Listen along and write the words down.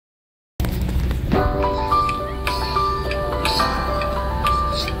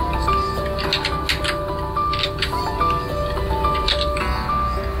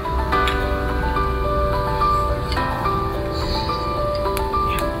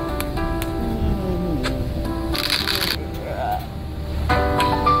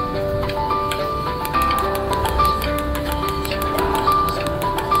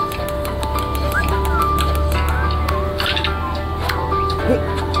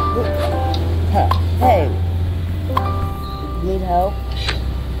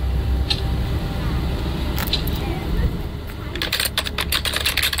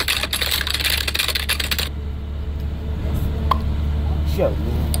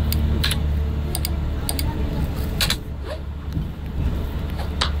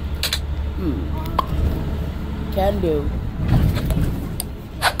Can do.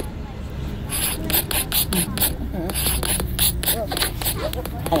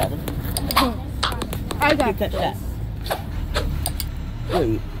 I got that. this.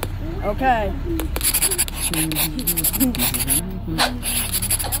 Wait. Okay.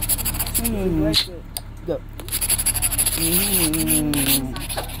 Go.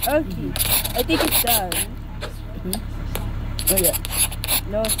 Okay. I think it's done. Oh yeah.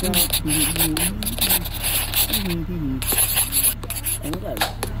 No, it's not.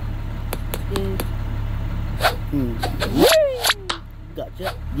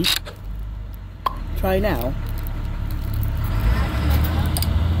 Gotcha. Try now.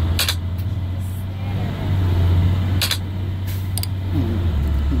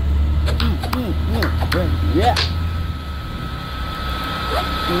 Yeah.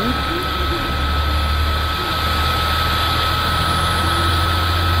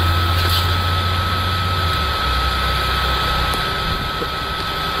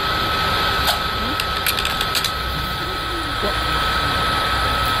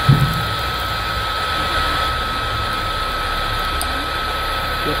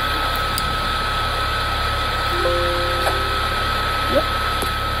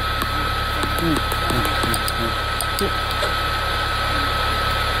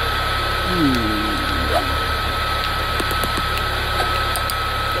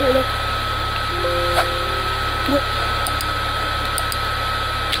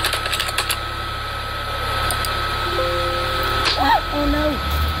 Oh no!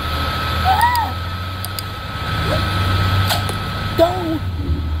 Don't!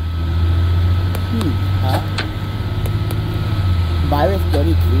 Huh? Virus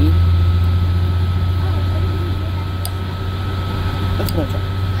 33? Let's go check.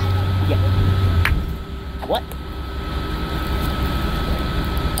 Yeah. What?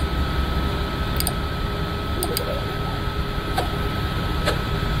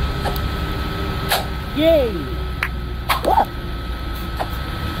 Yay! What?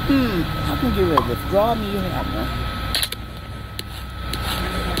 How can you withdraw me hammer?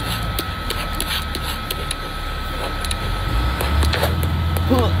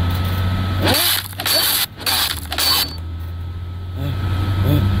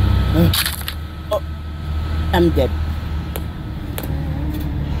 Oh, I'm dead.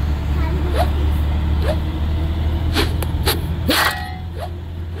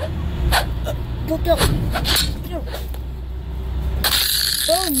 Go.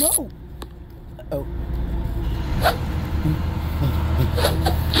 Oh no! Oh.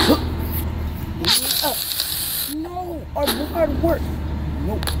 No! Our hard work!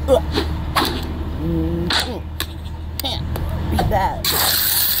 No! Can't be bad.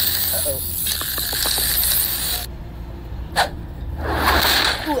 Uh-oh.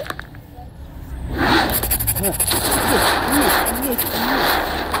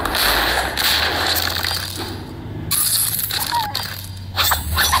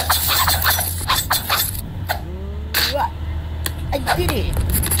 I did it!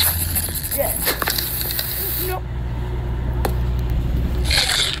 Yeah. No.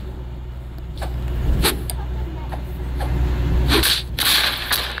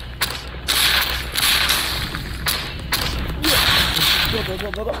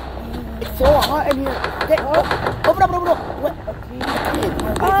 Go. It's so hot in here. Okay, open up. What?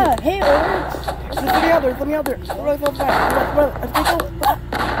 Hey, Orange. There's something out there. Run so fast.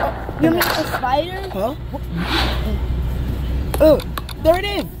 You mean a spider? Huh? Oh, there it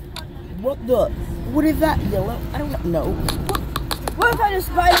is. What is that, yellow? I don't know. What kind of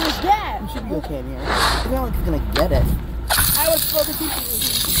spider is that? We should be okay in here. It's not like he's gonna get it. I was focusing.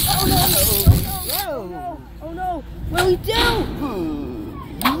 Oh no! Oh no! What do we do?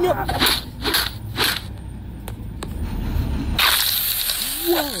 No.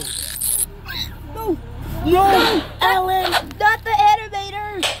 Whoa. No, Alan! Not the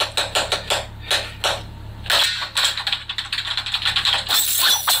animator!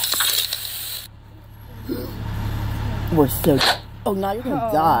 We're so... Oh, now you're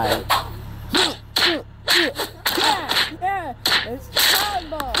gonna die. Yeah! It's time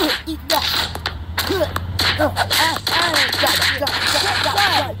ball! Eat that!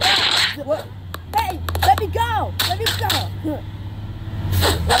 What? Hey! Let me go!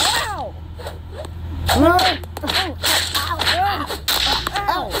 Wow! No!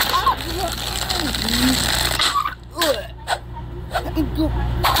 Ow!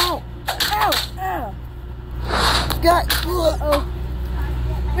 Scott! Uh-oh!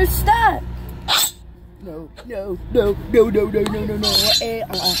 You're stuck! No.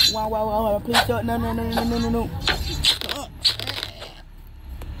 Wow. Please don't. No.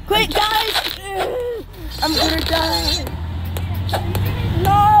 Quick, guys! I'm gonna die.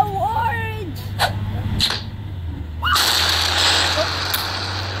 No, orange.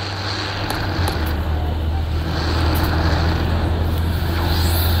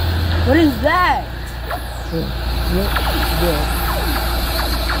 What is that?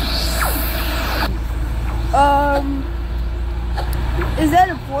 Is that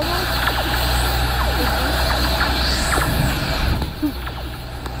a portal?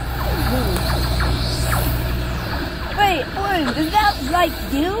 Wait, Orange, is that like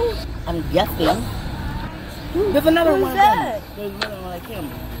you? I'm guessing. There's another Who's one. that? There's another one like him.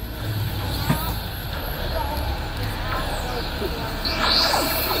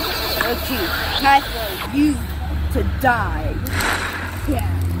 Okay, time for you to die. Yeah.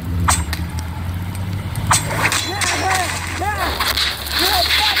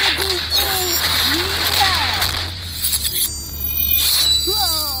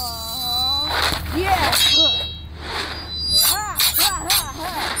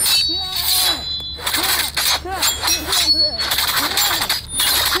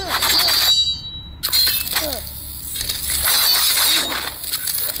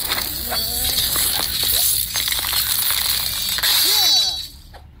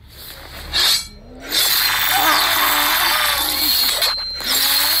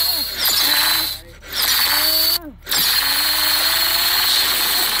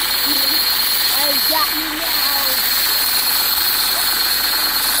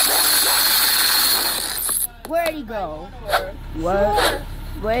 Where'd he go? What?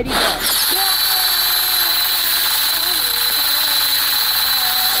 Where'd he go?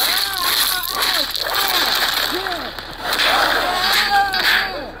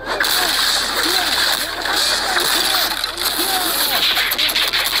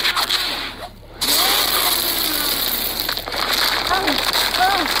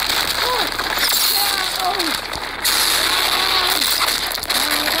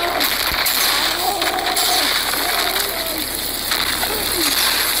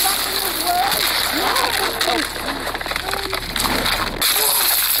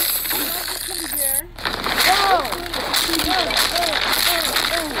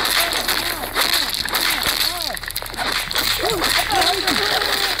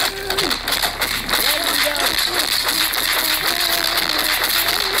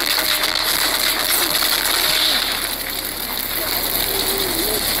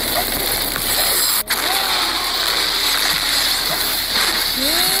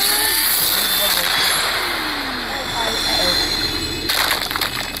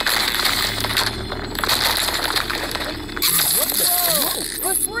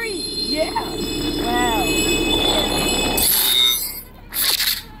 For free! Yeah! Wow!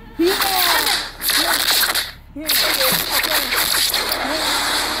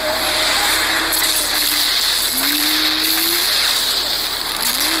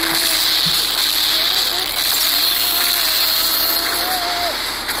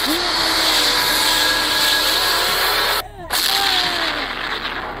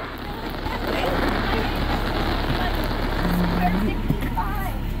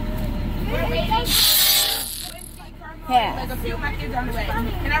 Yeah. Like a few of my kids on the way.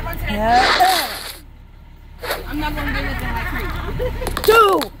 Can I run to that? I'm not gonna do anything like you.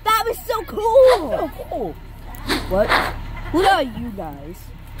 Dude, that was so cool! Oh, cool. What? What are you guys?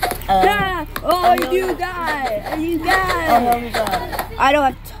 Oh, you guys! You guys! I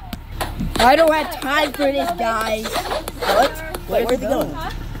don't have time for this, guys. What? Where's he going?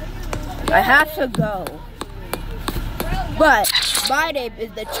 I have to go. But my name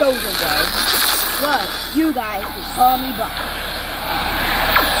is the Chosen One. But you guys can call me Bob.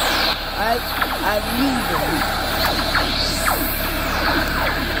 I'm leaving.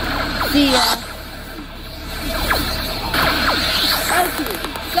 See ya. Okay,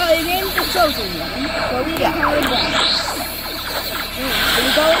 so your name's the Chosen One. So we can call him Bob. Can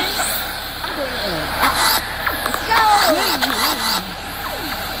we go in? Let's go!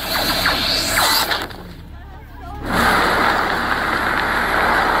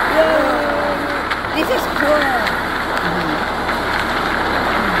 This is cool.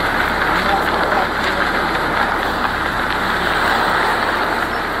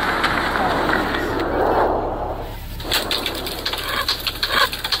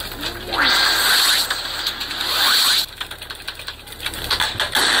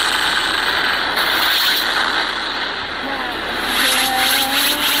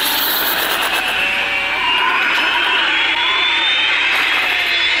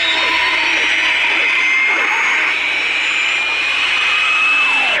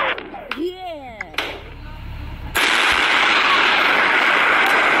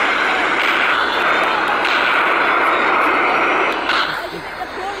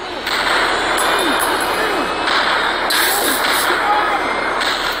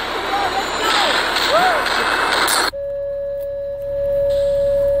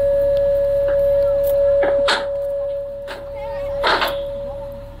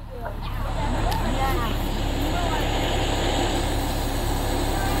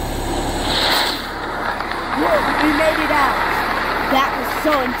 We made it out. That was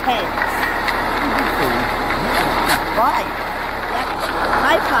so intense. Right. Yep.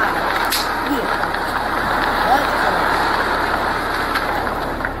 High five. Yeah. Let's go.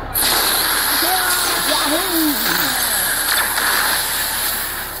 Yahoo!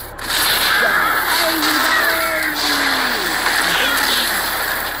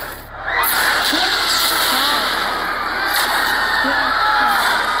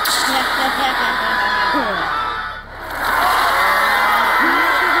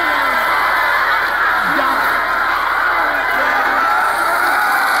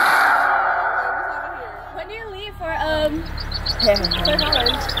 When do you leave for Uh-huh.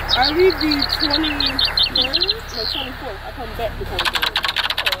 college? I leave the 23rd, no 24th. I come back the 23rd.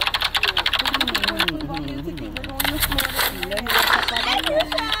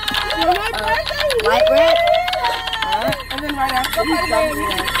 White bread? And then right after he's done with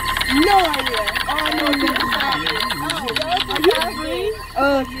that. No idea. All I know is that are you free?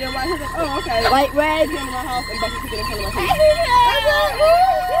 Yeah, right here. Oh, okay. White bread? He came to my house and Bucky took it in front of my face.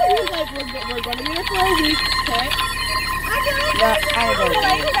 He was like, we're going to be there for a week, okay? I don't know.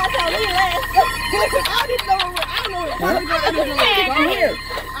 I didn't know it. I don't know it. I'm here.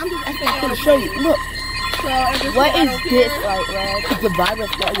 I'm just going to show you. Look. So, What is this, White bread? It's the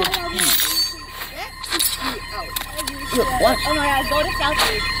virus that was Look, what? Oh my god, go to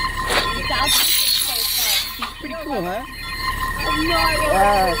Southbridge. Southbridge is so fun. Pretty cool, huh?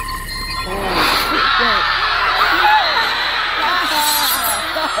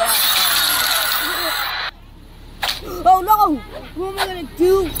 Oh no! What am I gonna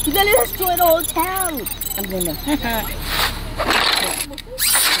do? You're gonna destroy the whole town! I'm gonna.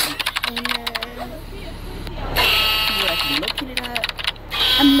 Look it up.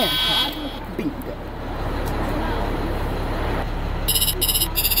 America. Bingo.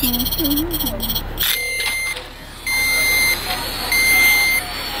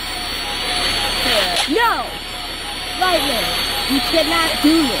 No! Lightning, you cannot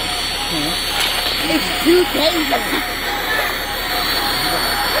do this. It's too dangerous.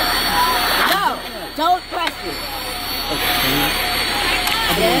 No, don't press it.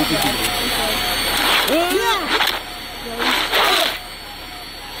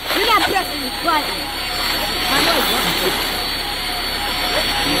 You're not pressing this button.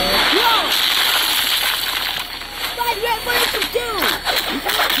 No! What did you do?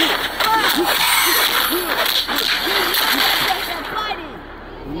 Press that button.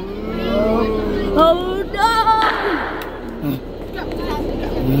 Oh no!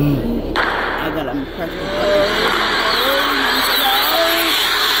 I gotta press it.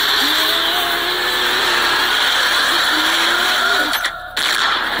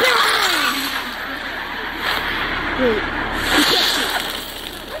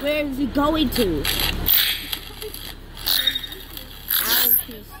 Where is he going to?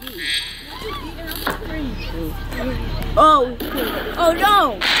 Oh! Oh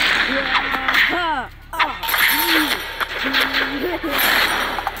no!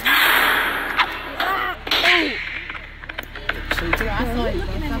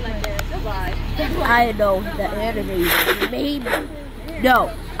 I know the enemy made me.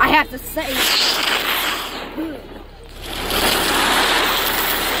 No, I have to save.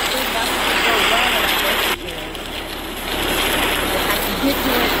 Get to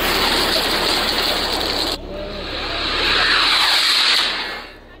it.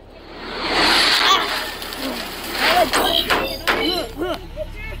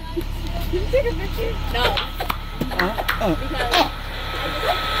 No.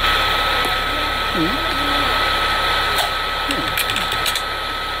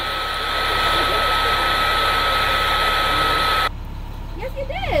 Yes, you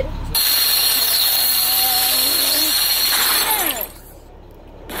did.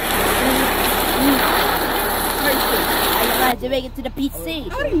 I to make it to the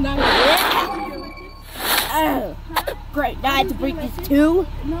PC. I did not. Oh, great. Now I have to break this too.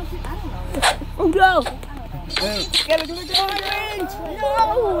 Oh no! Get it, orange! No!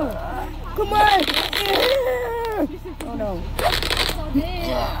 Come on! Oh no!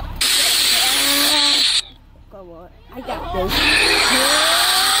 Come on! I got this.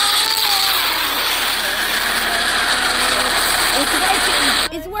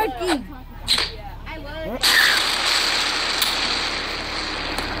 It's working! I would.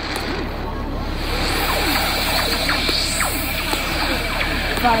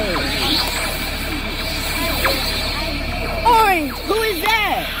 Fire. Orange! Who is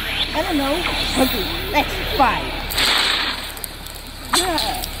that? I don't know. Okay, let's fight.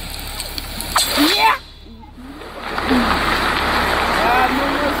 Yeah! Yeah!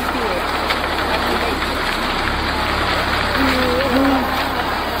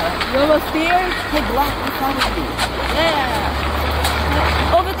 those stairs? Hey, block in front of you.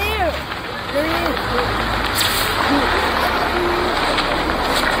 Yeah. Over there. There he is.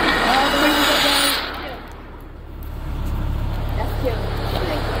 That's cute.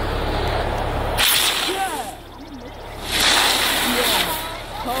 Yeah.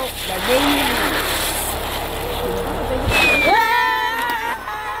 Oh, the baby.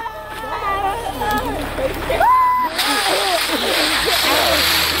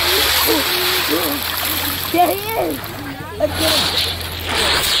 There he is! Let's get him!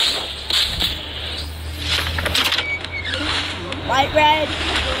 White, red.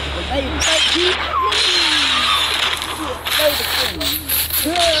 Play the king. Play the king.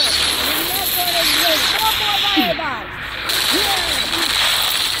 Good. And that's what it is. One more fireball. Yeah.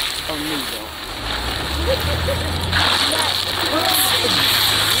 Oh, me though.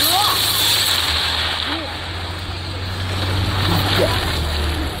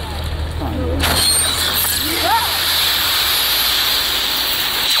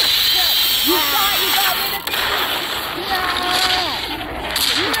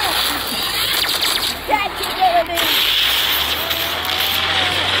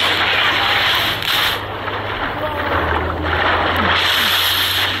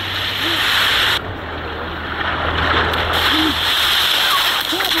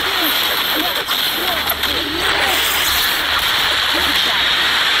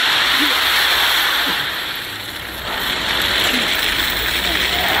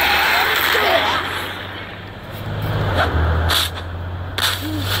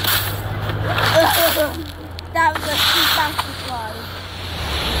 That was a sweet bouncy slide.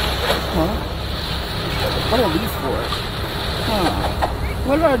 Huh? What are these for? Huh?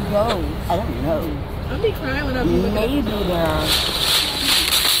 What are those? I don't know. I'll be crying when I'm looking at Maybe they're...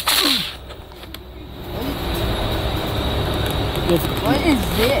 What is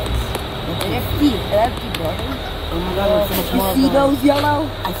this? NFT building? Oh my god, there's so much more You of see them. those yellow?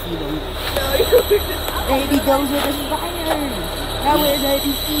 I see them. Maybe those are the spiders. Now we're in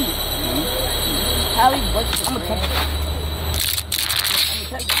ABC. How he looks the bread.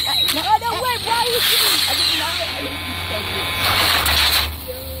 No, no, wait, why are you shooting? I didn't know it. I didn't think it.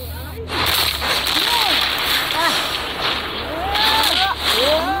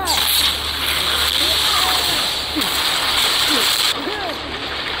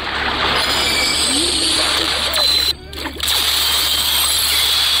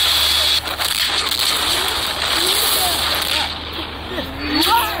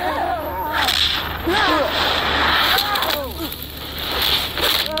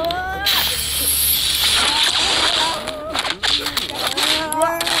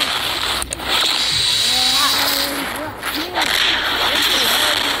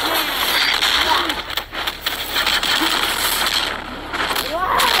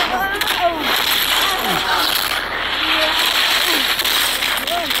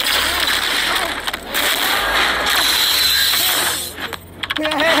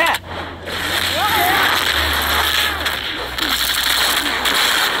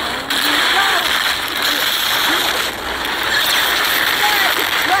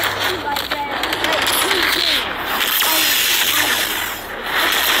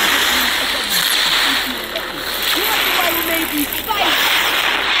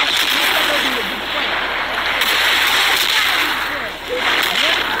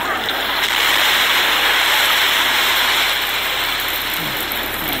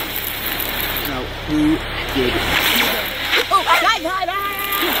 Who did it? Oh, hide!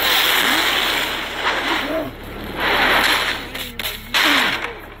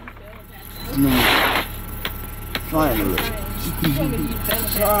 Finally.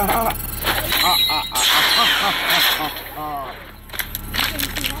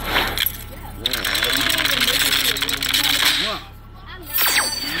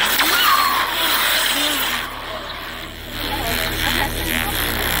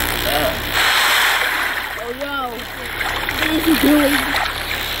 What is he doing?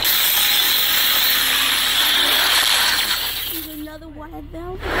 He's another one of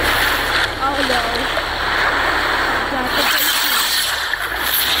them? Oh no. Got the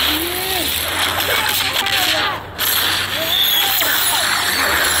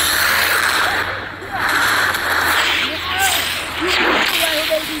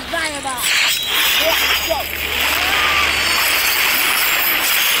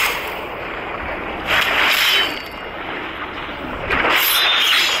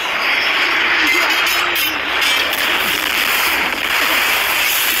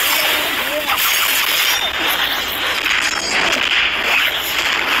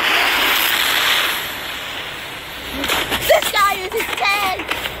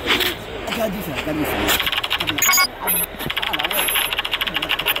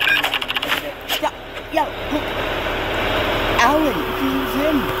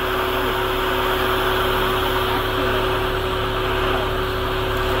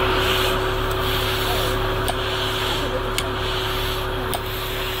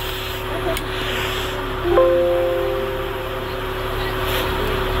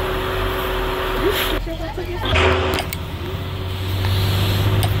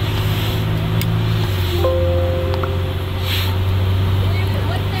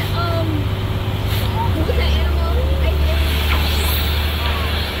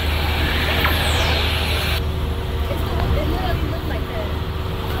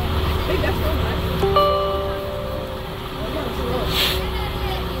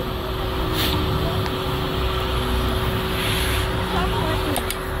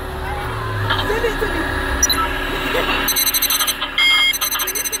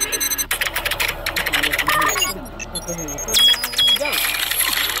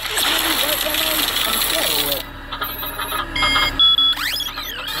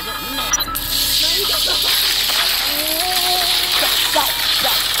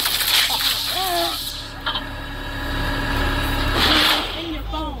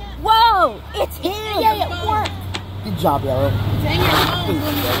Whoa! It's him! Yeah, it worked! Good job, Yellow.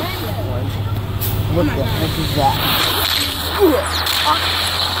 What the heck is that?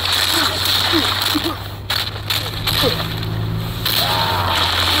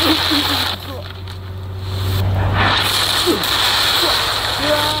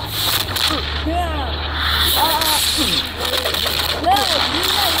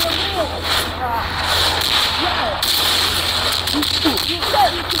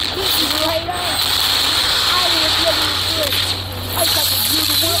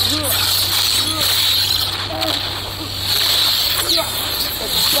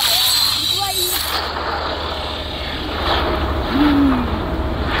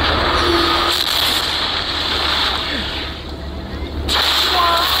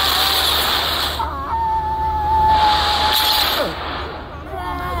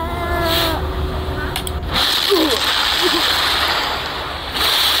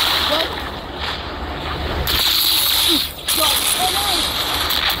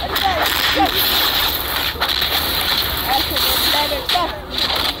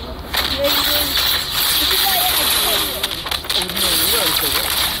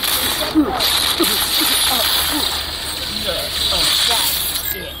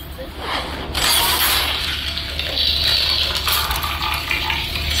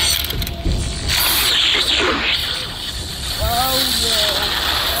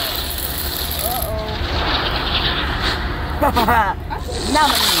 Now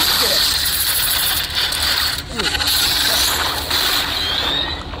I'm gonna shit.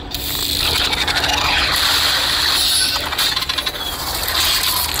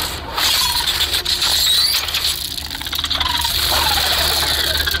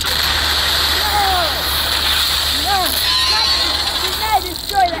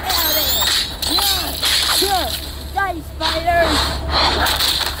 Destroy the hell out of it! Die, spiders!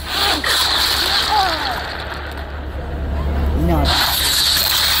 No.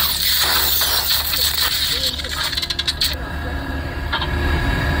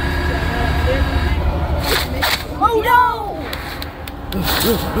 Oh no!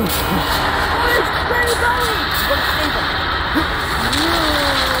 Where's he going?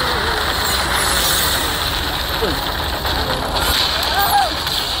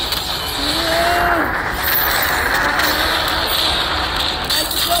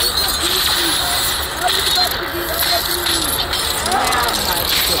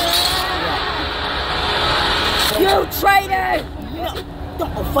 You traitor! No,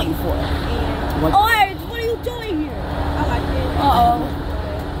 don't I'll fight you for it. What? Orange, what are you doing here? I like it. Uh-oh.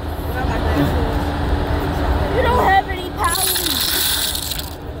 I like that. You don't have any powers.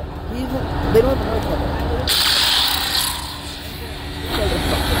 They don't have each other.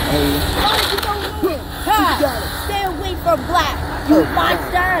 Ha! Stay away from black, you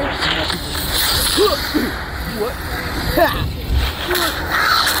monster! What?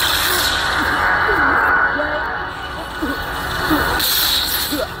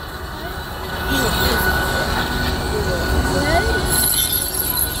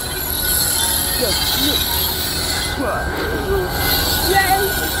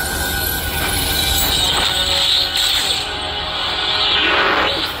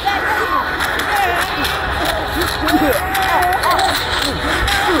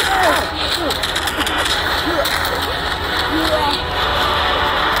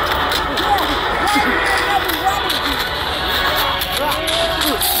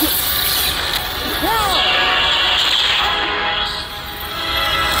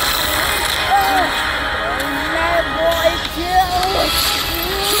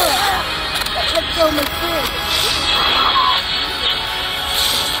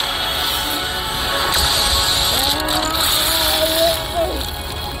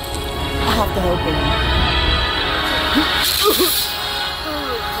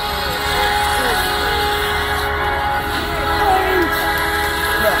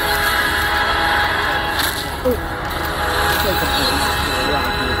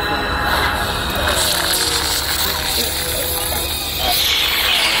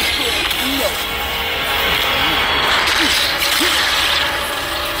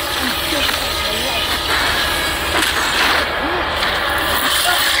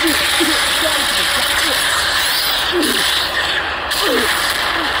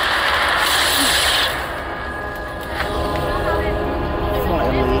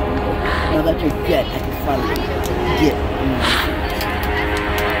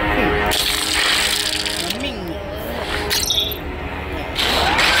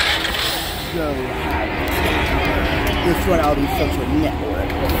 go have this one out of social network.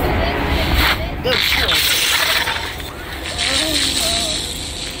 Go for it.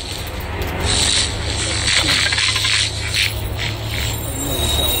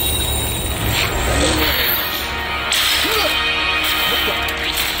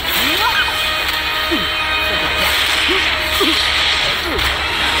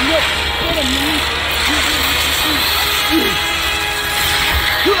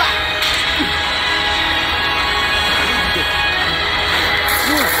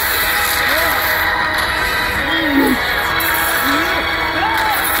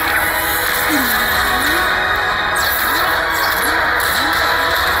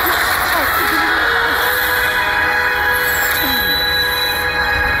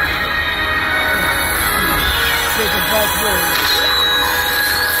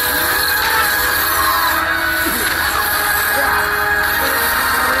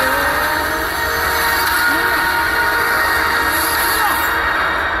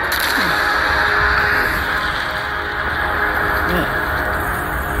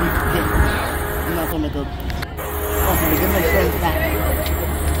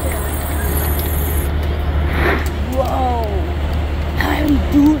 Whoa! How do we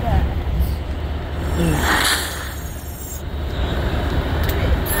do that?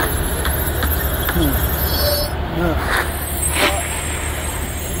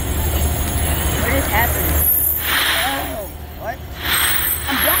 What is happening? Oh, what?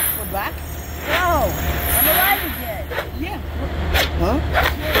 I'm back. We're back. No! I'm alive again! Yeah. Huh?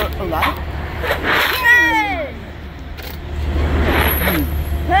 We're alive? Hey!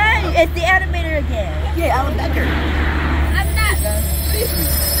 Hey! It's the animator again! Yeah, Alan Becker. I'm not!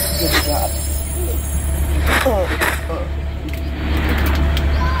 Good job.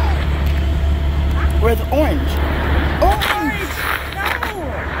 Where's orange? Orange! No!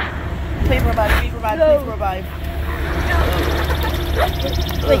 Please revive, please revive, No. please revive.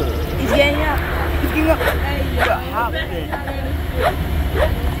 Wait, he's getting up. He's getting up. What happened?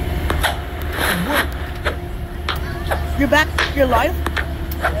 What? You're back? You're alive?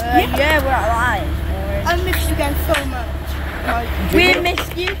 Yeah, we're alive. I miss you guys so much. We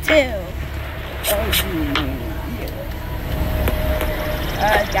missed you too.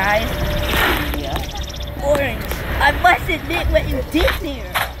 Guys. Yeah. Orange, I must admit what you did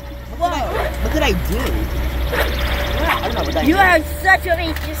here. Whoa. What did I do? Yeah, I don't know what I You did. have such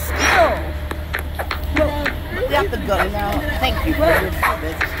amazing skill. We have to go now. Thank you for your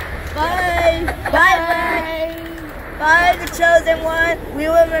service. Bye. Bye. Bye, the chosen one. We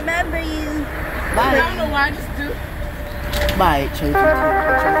will remember you. Bye. I don't know why I just do. Bye, chosen.